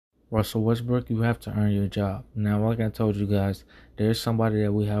Russell Westbrook, you have to earn your job. Now, like I told you guys, there's somebody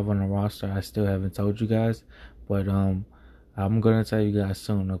that we have on the roster I still haven't told you guys, but I'm gonna tell you guys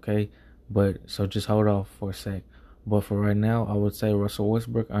soon, okay? But so just hold off for a sec. But for right now, I would say Russell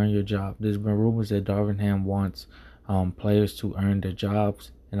Westbrook, earn your job. There's been rumors that Darvin Ham wants players to earn their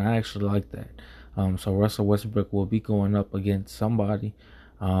jobs, and I actually like that. So Russell Westbrook will be going up against somebody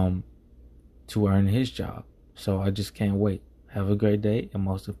um, to earn his job. So I just can't wait. Have a great day, and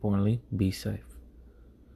most importantly, be safe.